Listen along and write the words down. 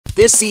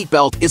This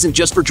seatbelt isn't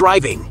just for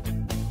driving.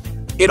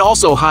 It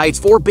also hides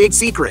 4 big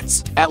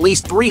secrets at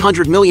least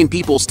 300 million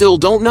people still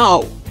don't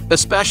know.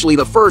 Especially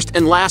the first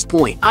and last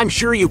point. I'm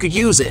sure you could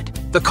use it.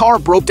 The car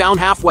broke down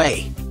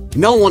halfway.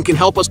 No one can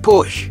help us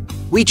push.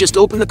 We just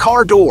open the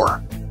car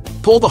door.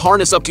 Pull the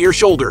harness up to your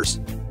shoulders,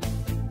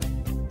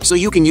 so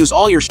you can use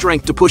all your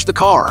strength to push the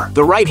car.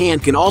 The right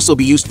hand can also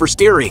be used for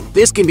steering.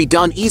 This can be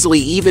done easily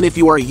even if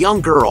you are a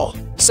young girl.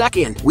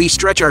 Second, we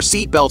stretch our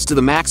seat belts to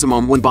the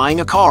maximum when buying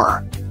a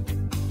car.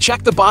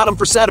 Check the bottom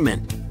for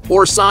sediment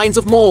or signs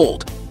of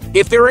mold.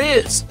 If there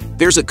is,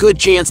 there's a good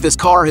chance this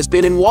car has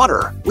been in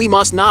water. We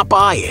must not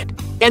buy it.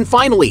 And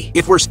finally,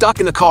 if we're stuck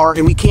in the car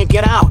and we can't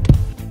get out,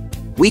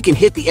 we can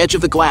hit the edge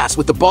of the glass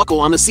with the buckle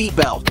on the seat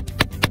belt,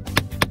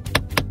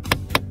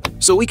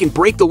 so we can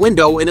break the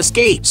window and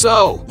escape.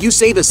 So, you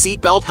say the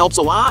seatbelt helps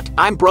a lot?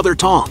 I'm Brother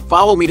Tom.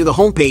 Follow me to the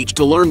homepage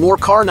to learn more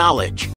car knowledge.